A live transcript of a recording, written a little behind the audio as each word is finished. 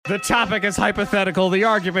The topic is hypothetical. The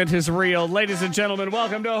argument is real. Ladies and gentlemen,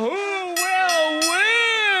 welcome to Who Will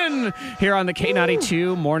Win? Here on the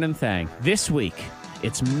K92 Morning Thang. This week,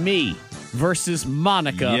 it's me versus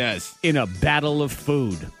Monica in a battle of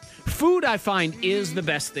food. Food, I find, is the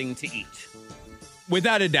best thing to eat.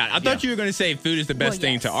 Without a doubt. I thought you were going to say food is the best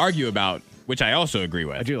thing to argue about, which I also agree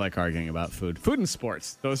with. I do like arguing about food. Food and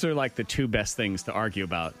sports. Those are like the two best things to argue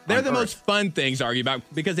about. They're the most fun things to argue about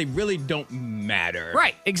because they really don't matter.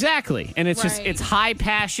 Right, exactly. And it's just, it's high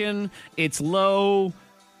passion, it's low,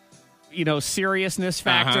 seriousness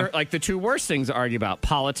factor. Like the two worst things to argue about,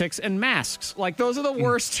 politics and masks. Like those are the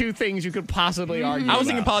worst two things you could possibly argue about. I was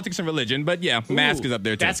thinking politics and religion, but mask is up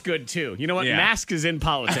there too. That's good too. You know what? Mask is in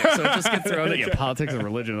politics, so it just gets thrown in. Politics and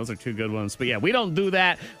religion, those are two good ones. But we don't do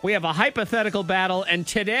that. We have a hypothetical battle, and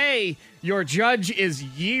today your judge is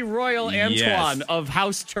Ye Royal Antoine of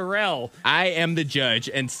House Terrell. I am the judge,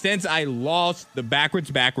 and since I lost the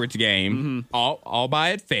backwards game, all by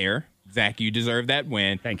it fair, Zach, you deserve that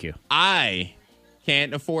win. Thank you. I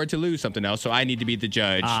can't afford to lose something else, so I need to be the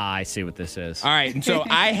judge. I see what this is. All right, and so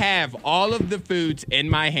I have all of the foods in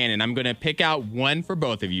my hand, and I'm going to pick out one for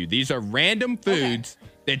both of you. These are random foods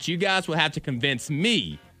that you guys will have to convince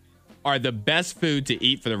me are the best food to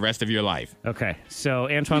eat for the rest of your life. Okay, so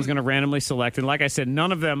Antoine's going to randomly select, and like I said,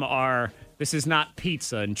 none of them are... This is not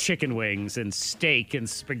pizza and chicken wings and steak and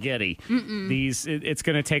spaghetti. It's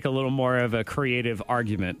going to take a little more of a creative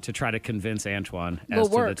argument to try to convince Antoine as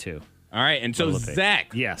to the two. All right, and so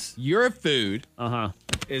Zach, your food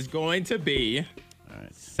is going to be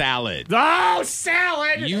salad. Oh,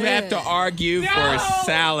 salad! You have to argue for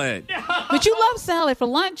salad. No. But you love salad for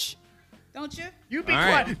lunch, don't you? You be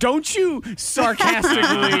quiet. Right. Don't you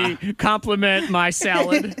sarcastically compliment my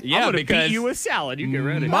salad? Yeah, I'm because beat you with salad. You get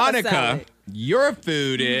ready. Monica, your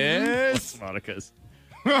food is... What's Monica's?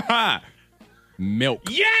 Milk.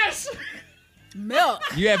 Yes! Milk.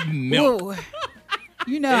 You have milk. Ooh.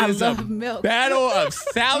 You know I love milk. Battle of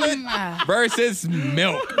salad versus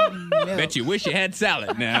milk. Bet you wish you had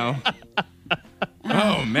salad now.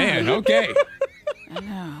 Oh, man. Okay. I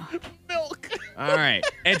know. Milk. All right.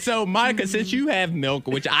 And so, Monica, since you have milk,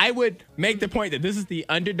 which I would make the point that this is the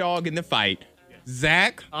underdog in the fight,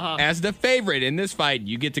 Zach, as the favorite in this fight,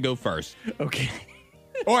 you get to go first. Okay.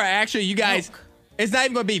 Or actually, you guys, it's not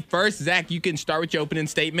even going to be first. Zach, you can start with your opening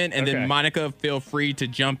statement, and then Monica, feel free to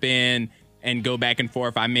jump in and go back and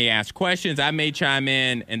forth. I may ask questions, I may chime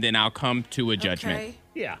in, and then I'll come to a judgment. Okay.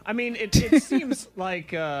 Yeah, I mean, it seems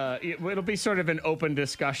like it'll be sort of an open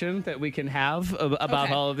discussion that we can have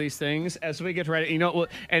about all of these things as we get ready.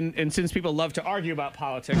 And since people love to argue about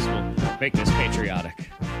politics, we'll make this patriotic.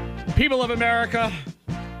 People of America,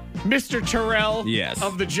 Mr. Terrell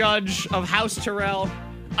of the judge of House Terrell,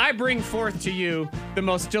 I bring forth to you the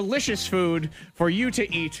most delicious food for you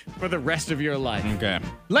to eat for the rest of your life. Okay.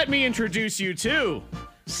 Let me introduce you to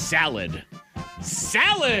salad.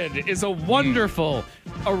 Salad is a wonderful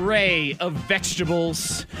array of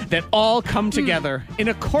vegetables that all come together in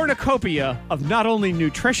a cornucopia of not only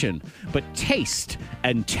nutrition, but taste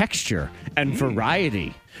and texture and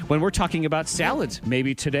variety. When we're talking about salads,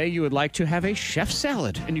 maybe today you would like to have a chef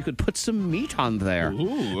salad and you could put some meat on there.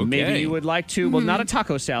 Ooh, okay. Maybe you would like to, well, not a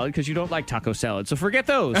taco salad because you don't like taco salad, so forget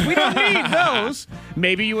those. We don't need those.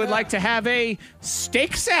 Maybe you would like to have a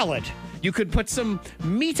steak salad. You could put some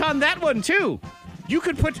meat on that one, too. You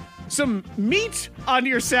could put some meat on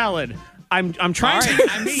your salad. I'm trying to...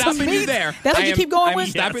 I'm stopping you there. That's what you keep going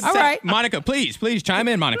with? All right. Monica, please chime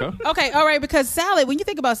in, Monica. Okay, all right, because salad, when you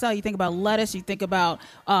think about salad, you think about lettuce, you think about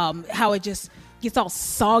how it just gets all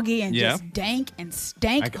soggy and just dank and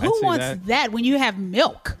stank. Who wants that when you have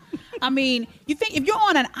milk? I mean, you think if you're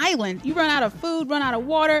on an island, you run out of food, run out of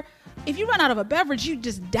water. If you run out of a beverage, you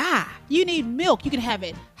just die. You need milk. You can have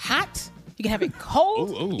it hot. You can have it cold.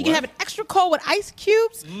 You can have it extra cold with ice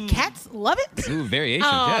cubes. Cats love it. Ooh, variation,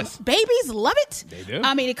 yes. Babies love it. They do.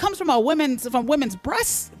 I mean, it comes from women's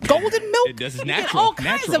breasts. Golden milk. This is You natural. get all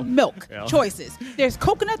kinds of milk choices. There's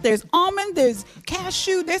coconut. There's almond. There's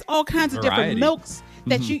cashew. There's all kinds of different milks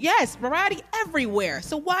that variety everywhere.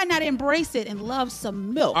 So why not embrace it and love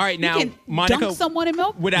some milk? All right, now, you can Monica, dunk someone in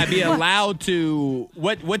milk. Would I be allowed to?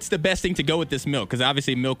 What's the best thing to go with this milk? Because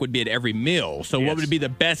obviously, milk would be at every meal. So what would be the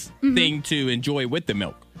best thing to enjoy with the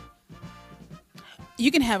milk? You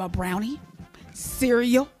can have a brownie,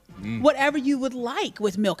 cereal, whatever you would like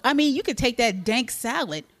with milk. I mean, you could take that dank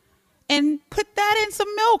salad and put that in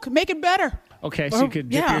some milk, make it better. Okay, so you could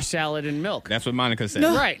dip your salad in milk. That's what Monica said.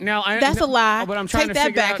 No, right. Now, that's a lie. But I'm trying Take to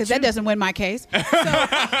that back because that doesn't win my case. And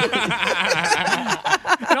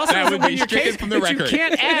also, that would be stricken from the record.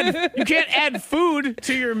 You can't add food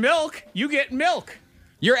to your milk. You get milk.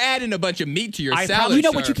 You're adding a bunch of meat to your salad. You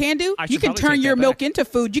know what you can do? You can turn your milk into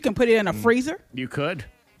food. You can put it in a freezer. You could.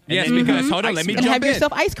 Yes, because hold on, let me jump in. And have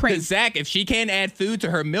yourself ice cream. Zach, if she can't add food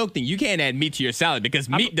to her milk, then you can't add meat to your salad because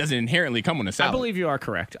meat doesn't inherently come on a salad. I believe you are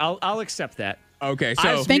correct. I'll accept that. Okay,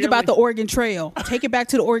 so think about the Oregon Trail. Take it back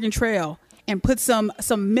to the Oregon Trail and put some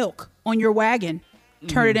milk on your wagon.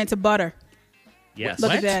 Turn it into butter. Yes.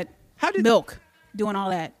 Look at that. How did milk doing all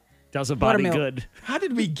that? Does a body good. How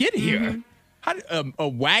did we get here? How did, a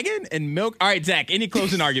wagon and milk? All right, Zach, any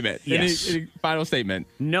closing argument? Yes. Any final statement?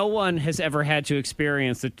 No one has ever had to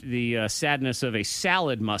experience the sadness of a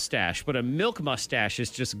salad mustache, but a milk mustache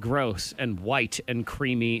is just gross and white and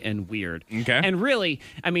creamy and weird. Okay. And really,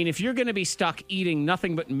 I mean, if you're going to be stuck eating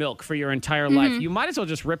nothing but milk for your entire life, you might as well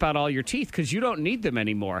just rip out all your teeth because you don't need them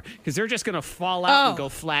anymore because they're just going to fall out and go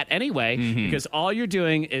flat anyway because all you're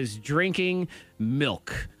doing is drinking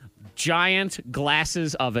milk. Giant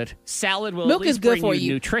glasses of it. Salad will milk at least is good bring for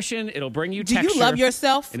you nutrition. It'll bring you Do texture. you love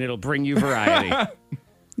yourself? And it'll bring you variety.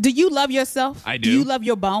 Do you love yourself? I do. Do you love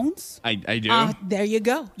your bones? I do. There you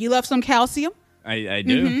go. You love some calcium? I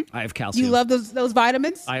do. I have calcium. You love those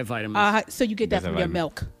vitamins? I have vitamins. So you get that from your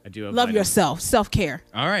milk. I do have Love vitamins. yourself. Self-care.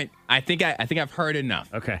 All right. I think I've heard enough.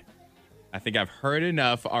 Okay. I think I've heard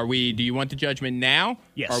enough. Do you want the judgment now?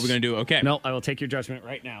 Yes. Or are we going to do okay? No, I will take your judgment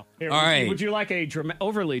right now. Here, All right. Would you like a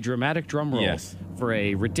overly dramatic drum roll Yes. for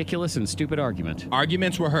a ridiculous and stupid argument?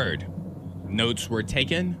 Arguments were heard. Notes were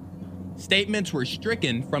taken. Statements were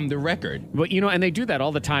stricken from the record. But and they do that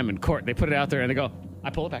all the time in court. They put it out there and they go,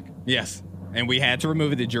 I pull it back. Yes. And we had to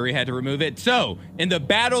remove it. The jury had to remove it. So, in the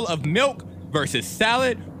battle of milk versus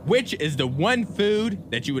salad, which is the one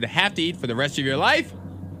food that you would have to eat for the rest of your life?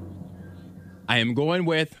 I am going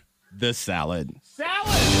with the salad. Salad!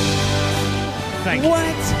 Thank you.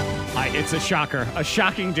 What? It's a shocker. A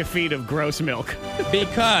shocking defeat of gross milk.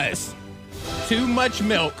 Because too much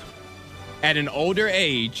milk at an older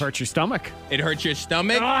age Hurts your stomach. It hurts your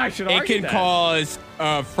stomach. Oh, I should it argue can that. cause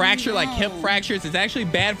a fracture, like hip fractures. It's actually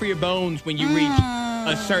bad for your bones when you reach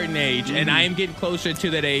a certain age. And I am getting closer to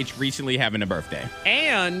that age recently having a birthday.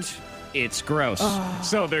 And it's gross.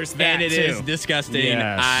 So there's that, And it too. is disgusting.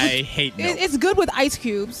 Yes. I hate milk. It's good with ice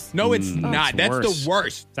cubes. No, it's not. it's That's worse. the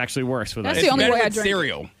worst. It's actually worse with That's ice. the only Better way I with drink.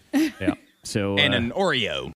 cereal Yeah. So and an Oreo.